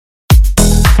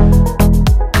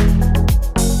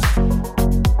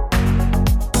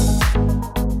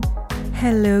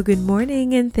Hello, good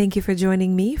morning, and thank you for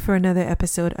joining me for another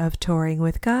episode of Touring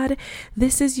with God.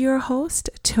 This is your host,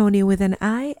 Tony with an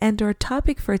I, and our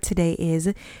topic for today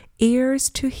is ears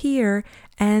to hear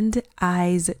and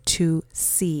eyes to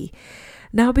see.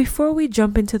 Now, before we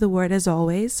jump into the word, as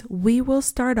always, we will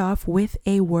start off with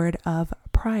a word of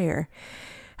prayer.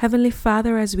 Heavenly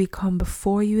Father, as we come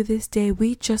before you this day,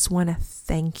 we just want to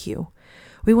thank you.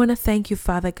 We want to thank you,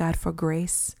 Father God, for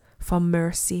grace, for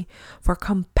mercy, for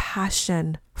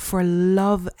compassion, for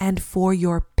love, and for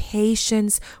your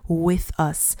patience with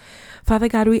us. Father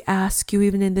God, we ask you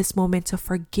even in this moment to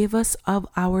forgive us of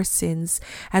our sins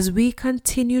as we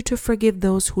continue to forgive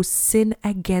those who sin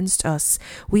against us.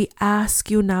 We ask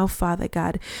you now, Father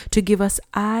God, to give us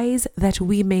eyes that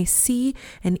we may see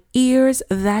and ears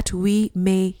that we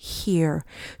may hear.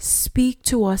 Speak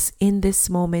to us in this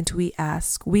moment, we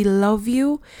ask. We love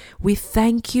you. We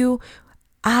thank you.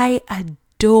 I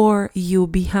adore you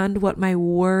beyond what my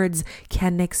words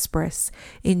can express.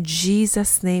 In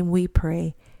Jesus' name we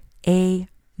pray.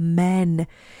 Amen.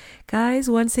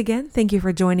 Guys, once again, thank you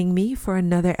for joining me for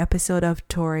another episode of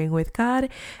Touring with God.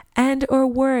 And our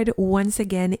word once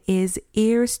again is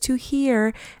ears to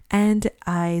hear and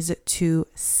eyes to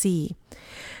see.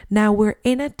 Now we're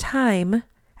in a time,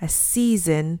 a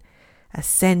season, a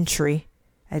century,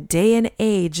 a day and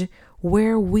age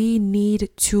where we need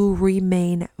to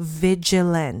remain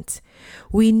vigilant.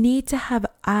 We need to have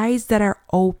eyes that are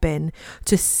open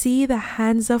to see the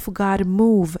hands of God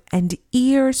move and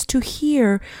ears to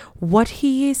hear what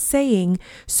He is saying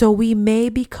so we may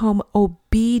become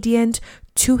obedient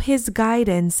to His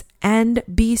guidance and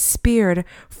be spared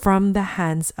from the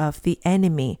hands of the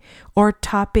enemy. Our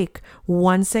topic,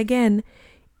 once again,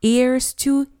 ears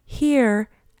to hear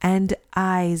and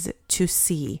eyes to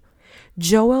see.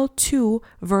 Joel 2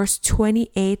 verse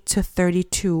 28 to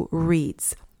 32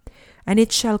 reads, "And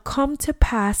it shall come to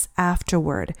pass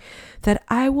afterward that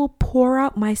I will pour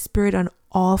out my spirit on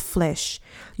all flesh.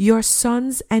 Your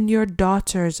sons and your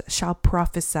daughters shall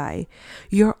prophesy.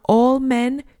 Your old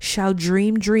men shall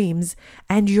dream dreams,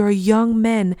 and your young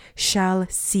men shall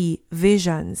see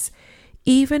visions.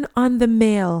 Even on the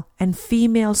male and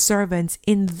female servants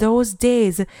in those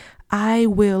days I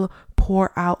will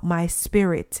pour out my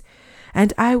spirit.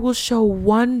 And I will show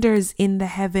wonders in the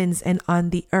heavens and on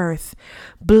the earth,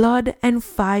 blood and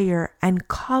fire and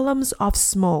columns of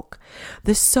smoke.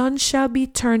 The sun shall be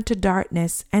turned to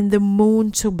darkness and the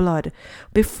moon to blood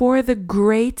before the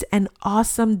great and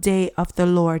awesome day of the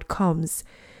Lord comes.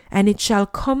 And it shall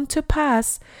come to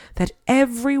pass that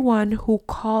everyone who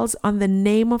calls on the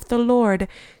name of the Lord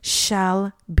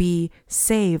shall be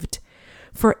saved.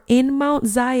 For in Mount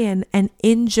Zion and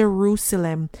in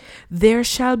Jerusalem there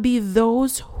shall be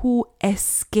those who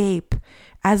escape,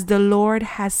 as the Lord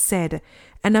has said,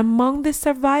 and among the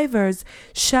survivors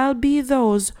shall be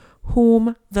those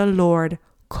whom the Lord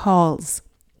calls."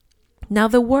 Now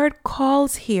the word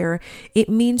calls here, it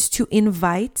means to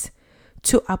invite,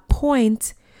 to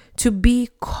appoint, to be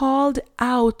called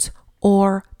out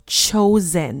or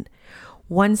chosen.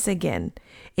 Once again,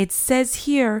 it says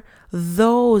here,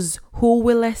 those who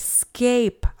will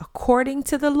escape, according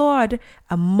to the Lord,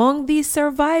 among these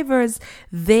survivors,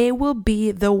 they will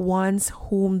be the ones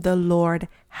whom the Lord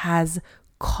has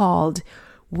called.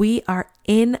 We are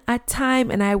in a time,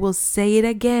 and I will say it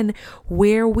again,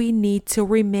 where we need to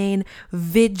remain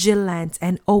vigilant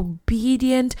and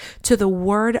obedient to the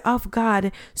word of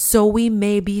God so we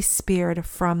may be spared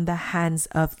from the hands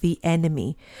of the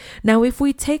enemy. Now, if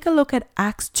we take a look at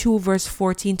Acts 2 verse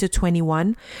 14 to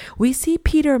 21, we see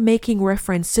Peter making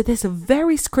reference to this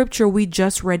very scripture we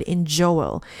just read in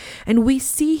Joel. And we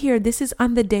see here, this is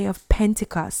on the day of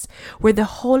Pentecost, where the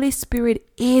Holy Spirit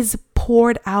is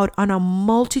poured out on a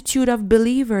multitude of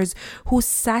believers who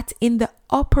sat in the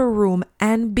upper room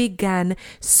and began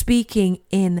speaking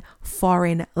in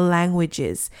foreign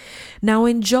languages. Now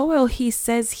in Joel, he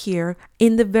says here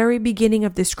in the very beginning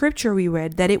of the scripture we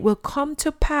read that it will come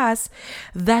to pass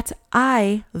that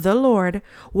I, the Lord,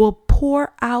 will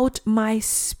pour out my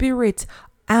spirit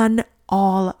on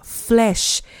all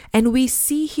flesh. And we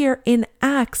see here in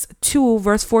Acts 2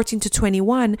 verse 14 to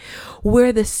 21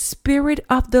 where the Spirit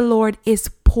of the Lord is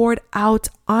poured out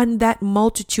on that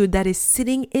multitude that is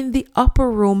sitting in the upper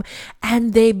room,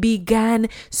 and they began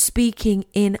speaking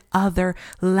in other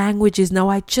languages. Now,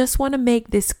 I just want to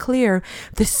make this clear.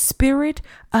 The Spirit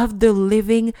of the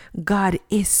living God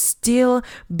is still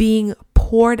being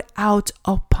poured out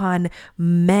upon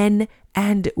men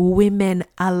and women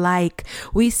alike.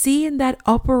 We see in that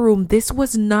upper room, this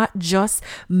was not just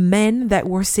men that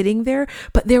were sitting there,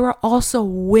 but there were also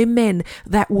women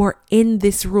that were in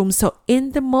this room. So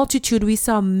in the multitude, we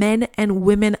saw men and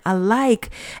women alike.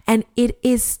 And it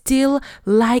is still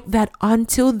like that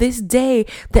until this day,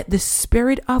 that the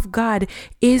Spirit of God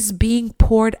is being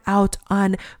poured out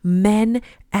on men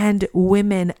and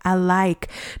women alike.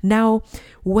 Now,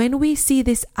 when we see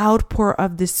this outpour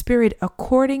of the Spirit,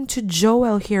 according to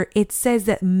Joel here, it says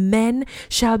that men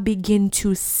shall begin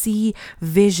to see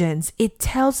visions. It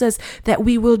tells us that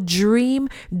we will dream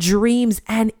dreams,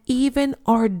 and even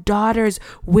our daughters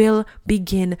will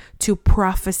begin to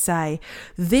prophesy.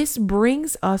 This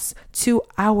brings us to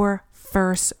our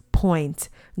first point.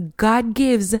 God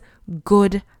gives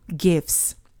good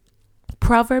gifts.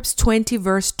 Proverbs 20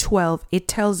 verse 12, it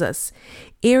tells us,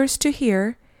 ears to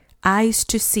hear, eyes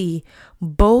to see,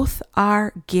 both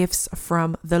are gifts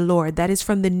from the Lord. That is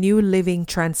from the New Living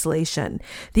Translation.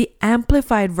 The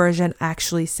Amplified Version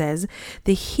actually says,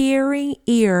 the hearing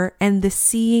ear and the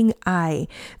seeing eye,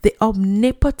 the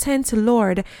omnipotent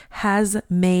Lord has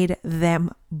made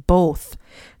them both.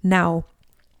 Now,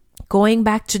 going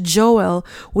back to Joel,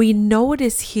 we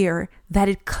notice here that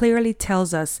it clearly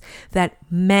tells us that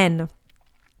men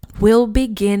will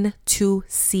begin to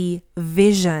see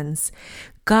visions.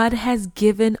 God has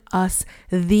given us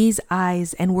these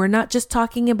eyes, and we're not just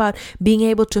talking about being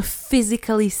able to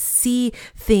physically see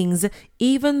things,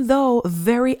 even though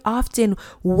very often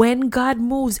when God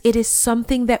moves, it is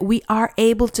something that we are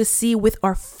able to see with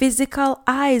our physical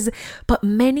eyes. But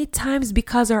many times,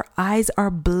 because our eyes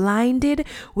are blinded,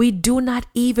 we do not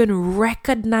even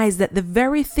recognize that the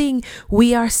very thing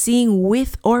we are seeing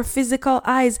with our physical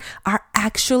eyes are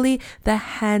actually the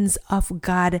hands of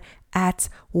God at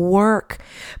work.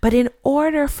 But in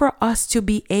order for us to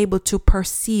be able to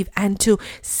perceive and to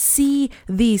see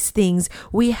these things,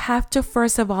 we have to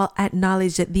first of all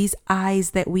acknowledge that these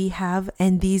eyes that we have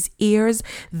and these ears,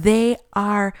 they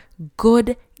are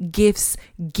good gifts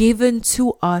given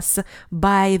to us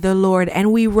by the Lord.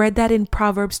 And we read that in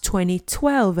Proverbs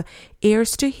 20:12,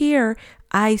 ears to hear,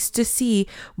 eyes to see,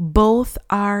 both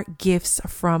are gifts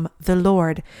from the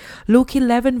Lord. Luke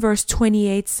 11 verse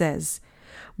 28 says,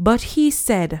 but he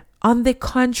said, on the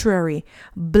contrary,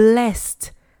 blessed,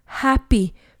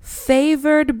 happy,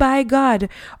 favored by God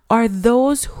are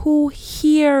those who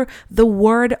hear the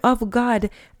word of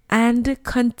God and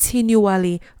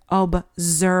continually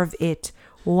observe it.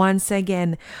 Once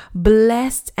again,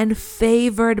 blessed and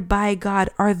favored by God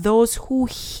are those who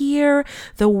hear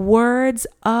the words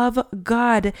of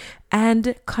God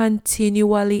and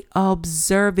continually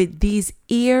observe it. These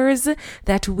ears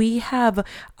that we have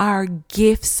are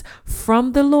gifts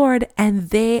from the Lord, and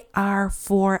they are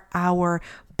for our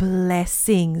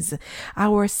blessings.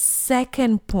 Our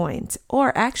second point,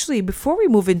 or actually before we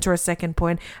move into our second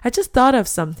point, I just thought of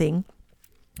something.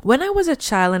 When I was a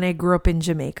child and I grew up in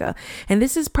Jamaica, and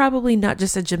this is probably not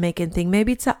just a Jamaican thing,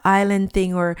 maybe it's an island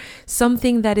thing or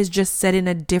something that is just said in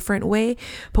a different way.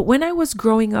 But when I was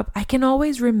growing up, I can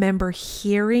always remember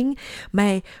hearing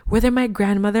whether my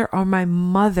grandmother or my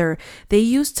mother, they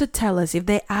used to tell us if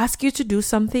they ask you to do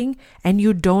something and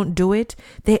you don't do it,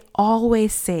 they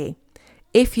always say,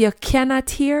 if you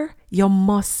cannot hear, you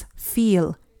must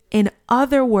feel. In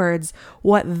other words,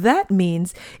 what that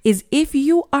means is if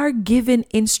you are given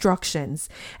instructions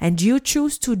and you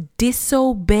choose to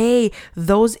disobey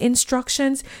those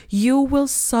instructions, you will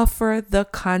suffer the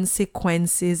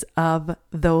consequences of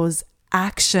those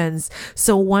actions.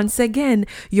 So once again,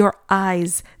 your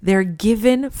eyes, they're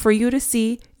given for you to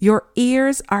see. Your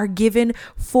ears are given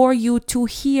for you to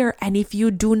hear. And if you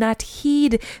do not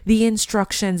heed the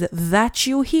instructions that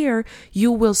you hear,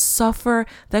 you will suffer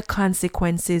the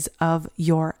consequences of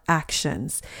your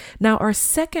actions. Now, our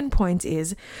second point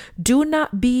is, do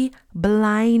not be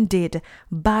blinded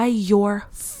by your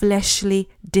fleshly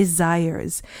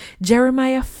desires.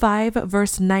 Jeremiah 5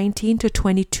 verse 19 to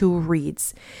 22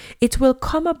 reads, it will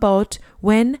come about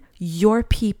when your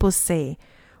people say,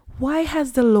 why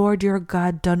has the Lord your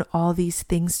God done all these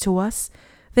things to us?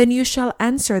 Then you shall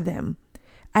answer them,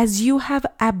 as you have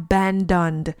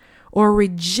abandoned or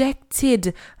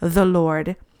rejected the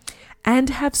Lord,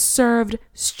 and have served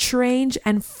strange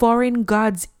and foreign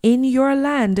gods in your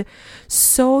land,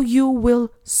 so you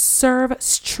will serve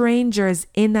strangers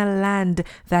in a land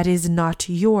that is not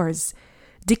yours.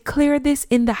 Declare this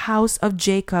in the house of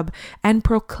Jacob and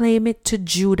proclaim it to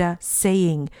Judah,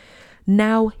 saying,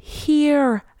 now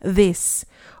hear this,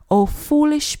 O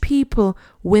foolish people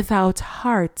without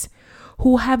heart,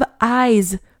 who have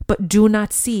eyes but do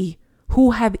not see,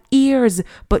 who have ears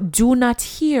but do not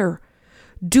hear.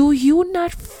 Do you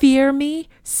not fear me,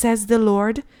 says the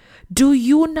Lord? Do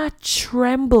you not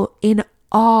tremble in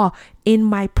awe in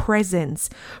my presence?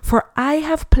 For I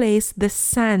have placed the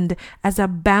sand as a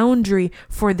boundary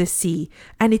for the sea,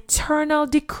 an eternal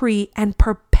decree and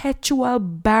perpetual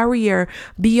barrier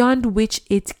beyond which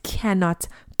it cannot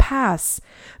pass.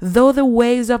 Though the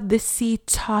waves of the sea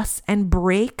toss and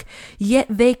break, yet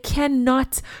they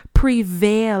cannot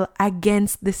prevail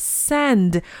against the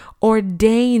sand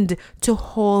ordained to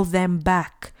hold them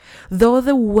back. Though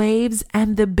the waves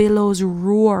and the billows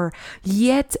roar,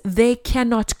 yet they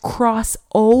cannot cross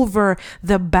over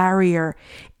the barrier.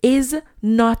 Is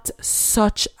not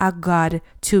such a God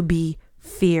to be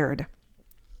feared?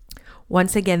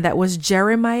 Once again, that was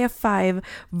Jeremiah 5,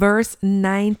 verse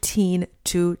 19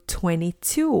 to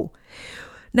 22.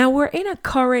 Now, we're in a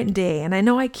current day, and I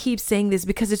know I keep saying this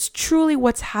because it's truly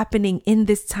what's happening in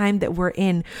this time that we're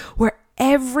in, where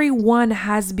everyone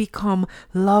has become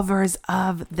lovers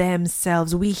of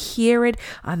themselves. We hear it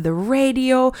on the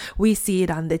radio, we see it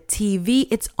on the TV.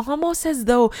 It's almost as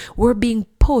though we're being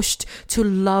pushed to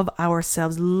love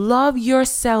ourselves. Love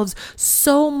yourselves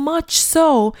so much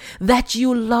so that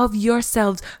you love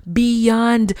yourselves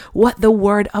beyond what the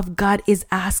Word of God is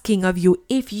asking of you.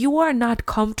 If you are not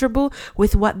comfortable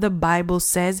with what the Bible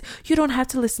says, you don't have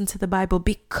to listen to the Bible,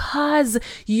 because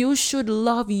you should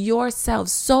love yourself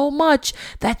so much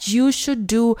that you should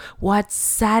do what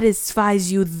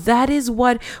satisfies you. That is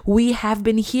what we have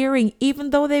been hearing,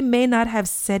 even though they may not have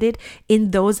said it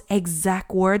in those exact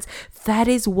words. That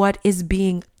is what is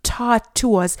being taught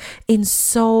to us in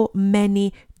so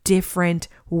many different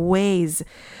ways.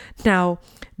 Now,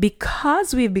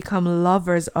 because we've become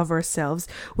lovers of ourselves,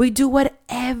 we do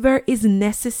whatever is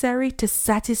necessary to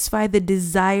satisfy the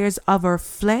desires of our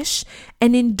flesh.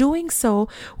 And in doing so,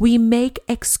 we make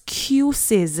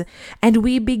excuses and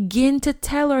we begin to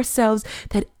tell ourselves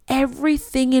that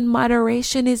everything in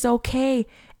moderation is okay.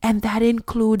 And that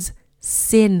includes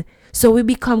sin. So we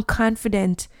become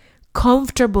confident,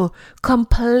 comfortable,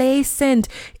 complacent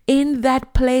in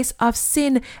that place of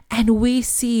sin, and we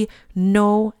see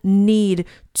no need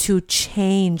to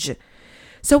change.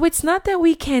 So it's not that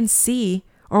we can see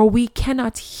or we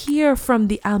cannot hear from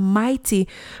the Almighty,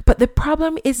 but the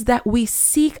problem is that we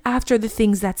seek after the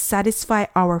things that satisfy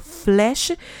our flesh,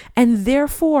 and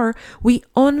therefore we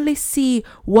only see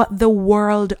what the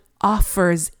world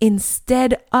offers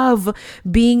instead of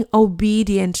being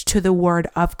obedient to the Word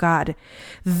of God.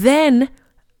 Then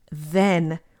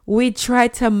we try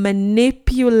to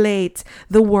manipulate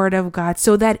the Word of God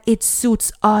so that it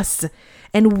suits us,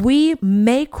 and we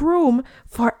make room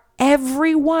for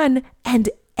everyone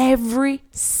and every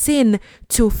sin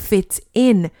to fit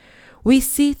in. We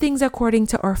see things according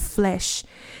to our flesh,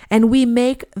 and we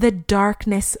make the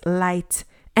darkness light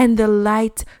and the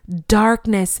light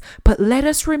darkness. But let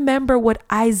us remember what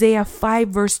Isaiah 5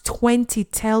 verse 20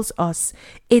 tells us.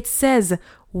 It says,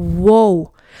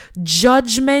 "Woe,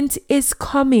 judgment is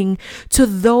coming to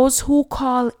those who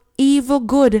call evil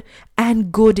good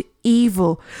and good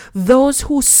evil, those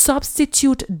who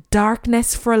substitute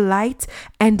darkness for light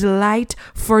and light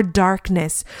for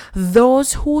darkness,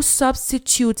 those who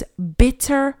substitute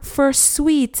bitter for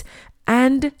sweet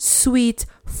and sweet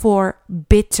for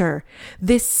bitter."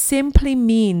 This simply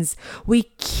means we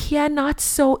cannot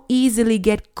so easily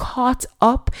get caught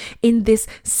up in this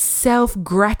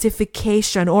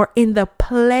self-gratification or in the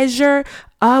pleasure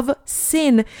of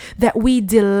sin that we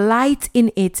delight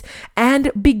in it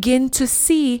and begin to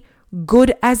see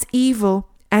good as evil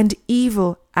and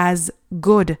evil as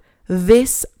good.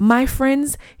 This, my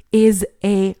friends, is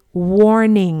a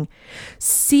warning.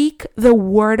 Seek the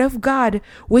Word of God,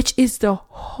 which is the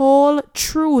whole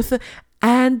truth,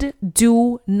 and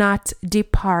do not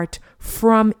depart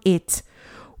from it.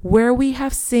 Where we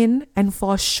have sinned and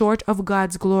fall short of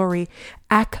God's glory,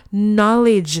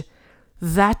 acknowledge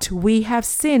that we have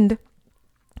sinned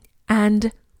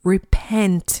and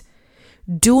repent.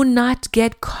 Do not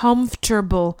get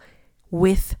comfortable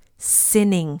with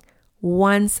sinning.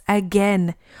 Once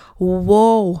again,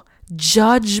 woe,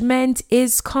 judgment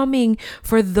is coming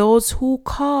for those who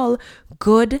call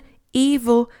good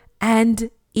evil and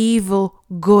evil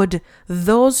good,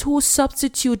 those who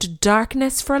substitute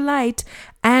darkness for light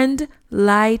and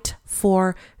light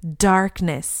for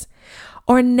darkness.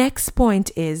 Our next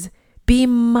point is, be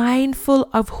mindful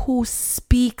of who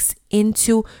speaks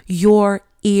into your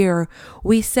ear.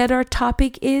 We said our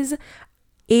topic is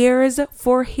ears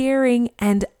for hearing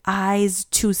and eyes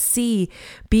to see.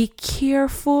 Be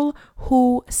careful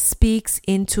who speaks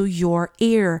into your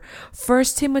ear.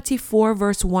 1 Timothy 4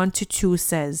 verse 1 to 2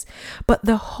 says, "But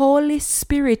the Holy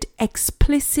Spirit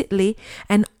explicitly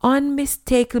and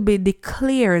unmistakably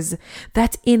declares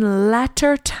that in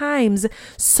latter times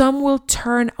some will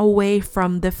turn away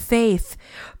from the faith,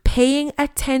 paying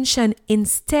attention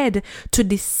instead to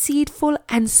deceitful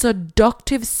and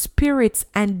seductive spirits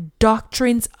and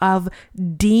doctrines of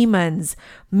demons,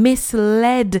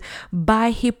 misled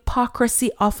by hypocrisy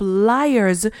of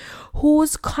liars,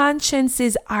 whose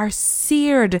consciences are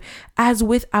seared as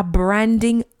with a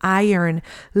branding iron,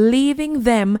 leaving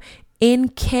them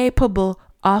incapable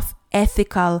of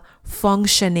ethical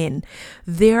functioning."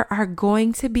 There are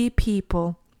going to be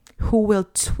people who will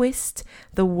twist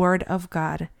the word of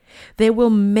God. They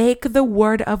will make the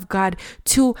word of God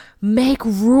to make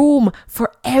room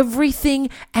for everything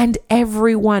and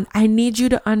everyone. I need you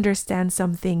to understand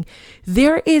something.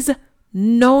 There is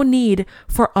no need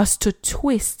for us to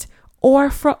twist or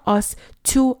for us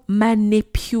to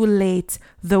manipulate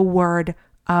the word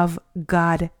of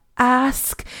God.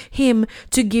 Ask Him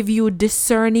to give you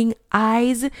discerning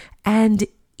eyes and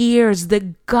ears.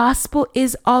 The gospel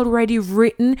is already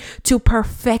written to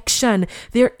perfection.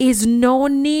 There is no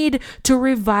need to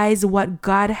revise what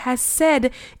God has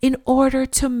said in order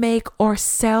to make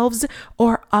ourselves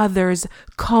or others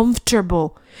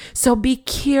comfortable. So be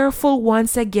careful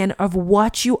once again of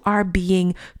what you are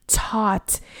being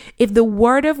taught. If the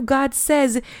word of God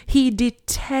says He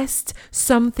detests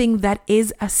something that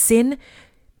is a sin,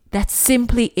 that's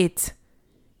simply it.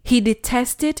 He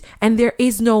detests it, and there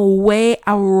is no way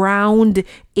around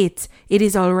it. It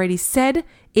is already said.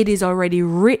 It is already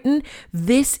written.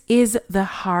 This is the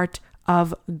heart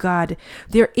of God.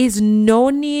 There is no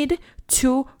need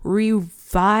to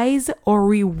revise or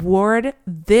reword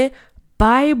the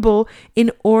Bible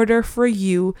in order for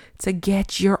you to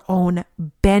get your own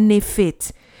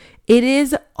benefit. It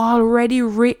is already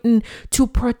written to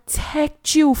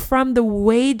protect you from the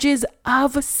wages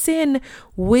of sin,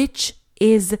 which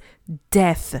is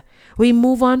death. We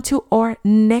move on to our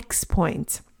next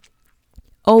point.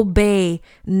 Obey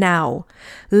now,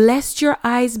 lest your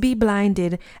eyes be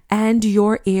blinded and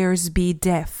your ears be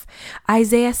deaf.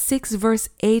 Isaiah 6 verse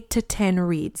 8 to 10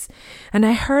 reads, "And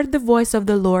I heard the voice of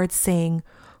the Lord saying,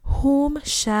 Whom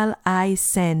shall I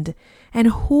send? And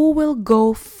who will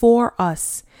go for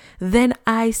us? Then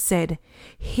I said,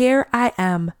 Here I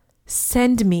am,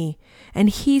 send me. And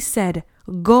He said,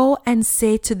 Go and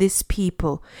say to this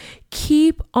people,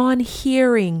 keep on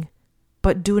hearing,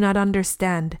 but do not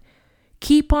understand.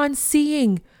 Keep on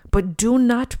seeing, but do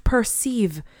not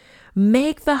perceive.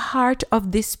 Make the heart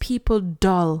of this people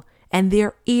dull, and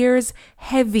their ears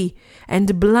heavy,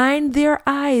 and blind their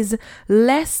eyes,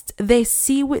 lest they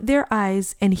see with their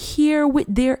eyes, and hear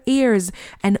with their ears,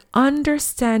 and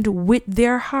understand with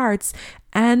their hearts,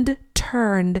 and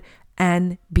turn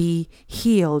and be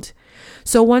healed."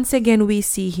 So once again, we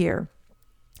see here,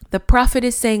 the prophet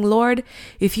is saying, Lord,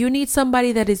 if you need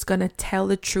somebody that is going to tell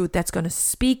the truth, that's going to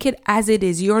speak it as it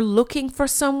is, you're looking for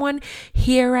someone,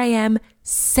 here I am,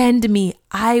 send me,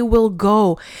 I will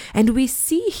go. And we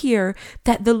see here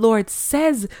that the Lord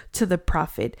says to the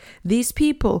prophet, these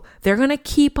people, they're going to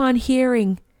keep on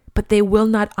hearing, but they will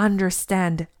not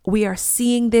understand. We are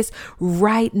seeing this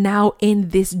right now in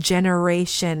this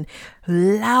generation.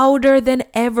 Louder than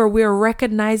ever, we're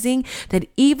recognizing that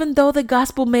even though the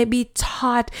gospel may be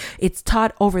taught, it's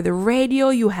taught over the radio,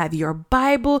 you have your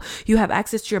Bible, you have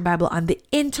access to your Bible on the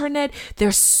internet.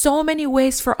 There's so many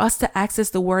ways for us to access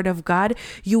the word of God.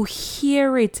 You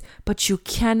hear it, but you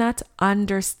cannot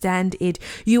understand it.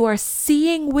 You are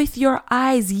seeing with your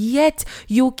eyes, yet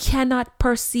you cannot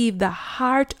perceive. The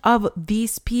heart of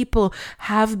these people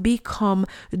have become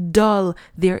dull.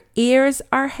 Their ears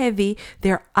are heavy,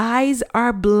 their eyes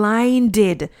are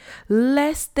blinded,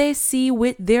 lest they see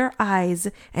with their eyes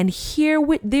and hear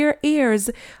with their ears,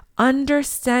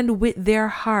 understand with their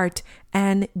heart,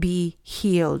 and be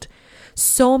healed.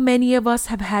 So many of us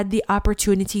have had the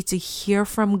opportunity to hear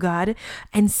from God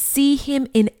and see Him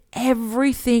in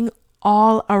everything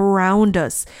all around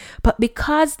us. But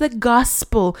because the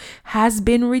gospel has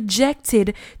been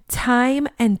rejected time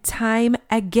and time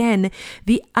again,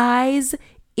 the eyes,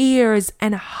 ears,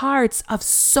 and hearts of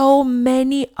so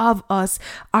many of us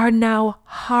are now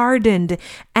hardened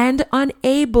and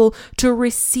unable to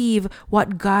receive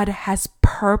what God has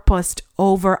purposed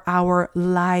over our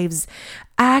lives.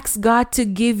 Ask God to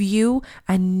give you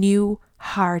a new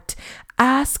heart.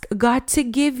 Ask God to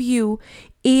give you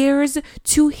ears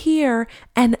to hear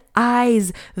and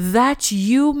eyes that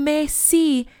you may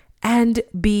see and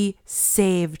be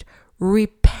saved.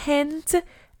 repent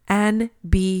and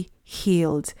be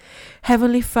healed.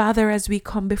 Heavenly Father, as we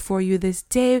come before you this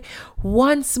day,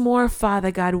 once more,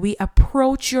 Father God, we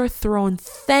approach your throne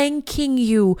thanking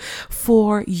you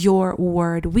for your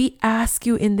word. We ask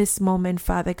you in this moment,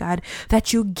 Father God,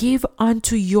 that you give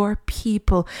unto your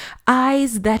people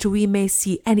eyes that we may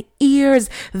see and ears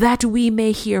that we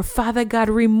may hear. Father God,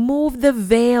 remove the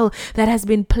veil that has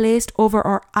been placed over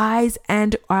our eyes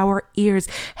and our ears.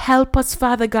 Help us,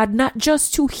 Father God, not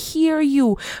just to hear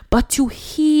you, but to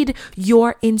heed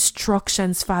your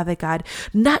instructions, Father God.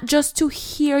 Not just to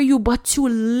hear you, but to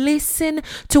listen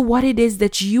to what it is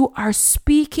that you are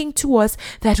speaking to us,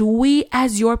 that we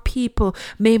as your people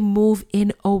may move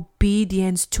in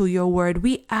obedience to your word.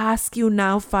 We ask you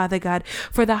now, Father God,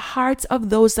 for the hearts of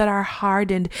those that are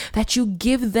hardened, that you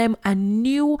give them a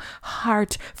new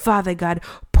heart, Father God.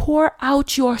 Pour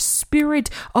out your spirit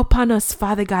upon us,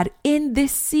 Father God, in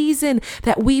this season,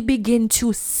 that we begin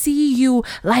to see you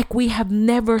like we have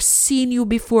never seen you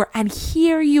before and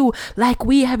hear you like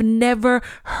we have never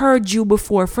heard you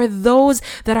before. For those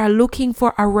that are looking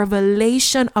for a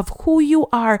revelation of who you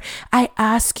are, I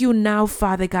ask you now,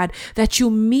 Father God, that you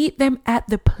meet them at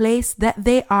the place that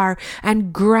they are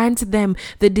and grant them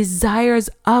the desires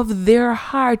of their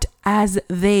heart as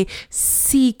they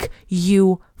seek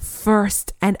you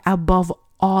first and above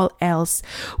all else.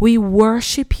 We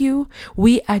worship you,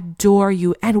 we adore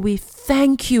you, and we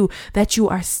thank you that you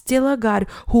are still a God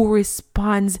who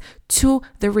responds to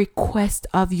the request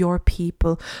of your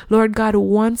people. Lord God,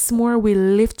 once more we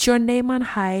lift your name on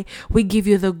high. We give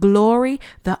you the glory,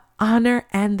 the honor,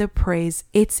 and the praise.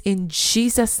 It's in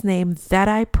Jesus' name that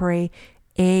I pray.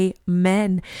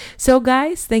 Amen. So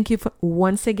guys, thank you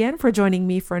once again for joining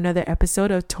me for another episode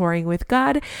of Touring with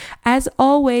God. As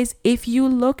always, if you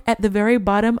look at the very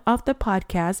bottom of the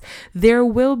podcast, there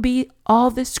will be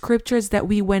all the scriptures that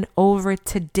we went over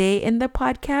today in the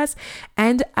podcast.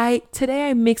 And today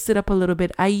I mixed it up a little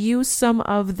bit. I used some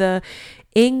of the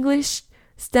English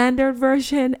Standard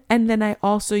Version, and then I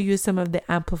also use some of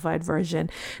the Amplified Version.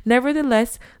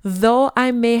 Nevertheless, though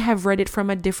I may have read it from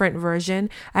a different version,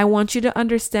 I want you to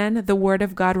understand the Word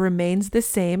of God remains the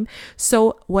same.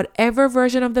 So whatever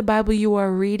version of the Bible you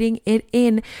are reading it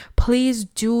in, please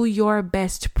do your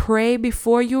best. Pray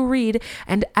before you read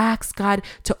and ask God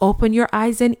to open your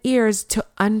eyes and ears to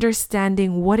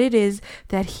understanding what it is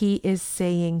that He is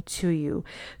saying to you.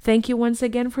 Thank you once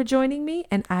again for joining me,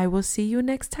 and I will see you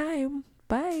next time.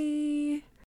 Bye.